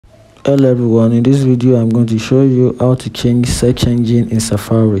Hello everyone, in this video I'm going to show you how to change search engine in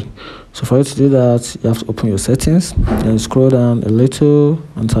Safari. So for you to do that, you have to open your settings, then scroll down a little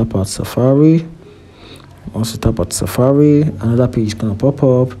and tap at Safari. Once you tap at Safari, another page is going to pop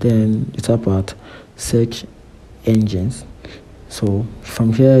up, then you tap at search engines. So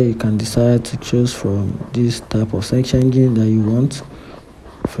from here you can decide to choose from this type of search engine that you want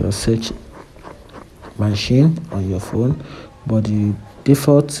for your search machine on your phone, but the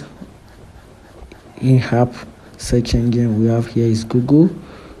default in-app search engine we have here is Google.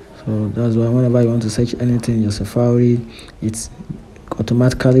 So that's why whenever you want to search anything in your Safari, it's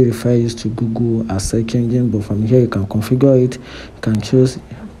automatically refers to Google as search engine. But from here you can configure it. You can choose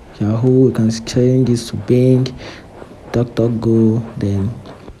Yahoo, you can change this to Bing, DuckDuckGo, then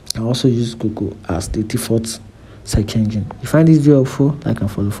you can also use Google as the default search engine. If you find this video helpful, like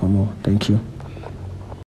and follow for more. Thank you.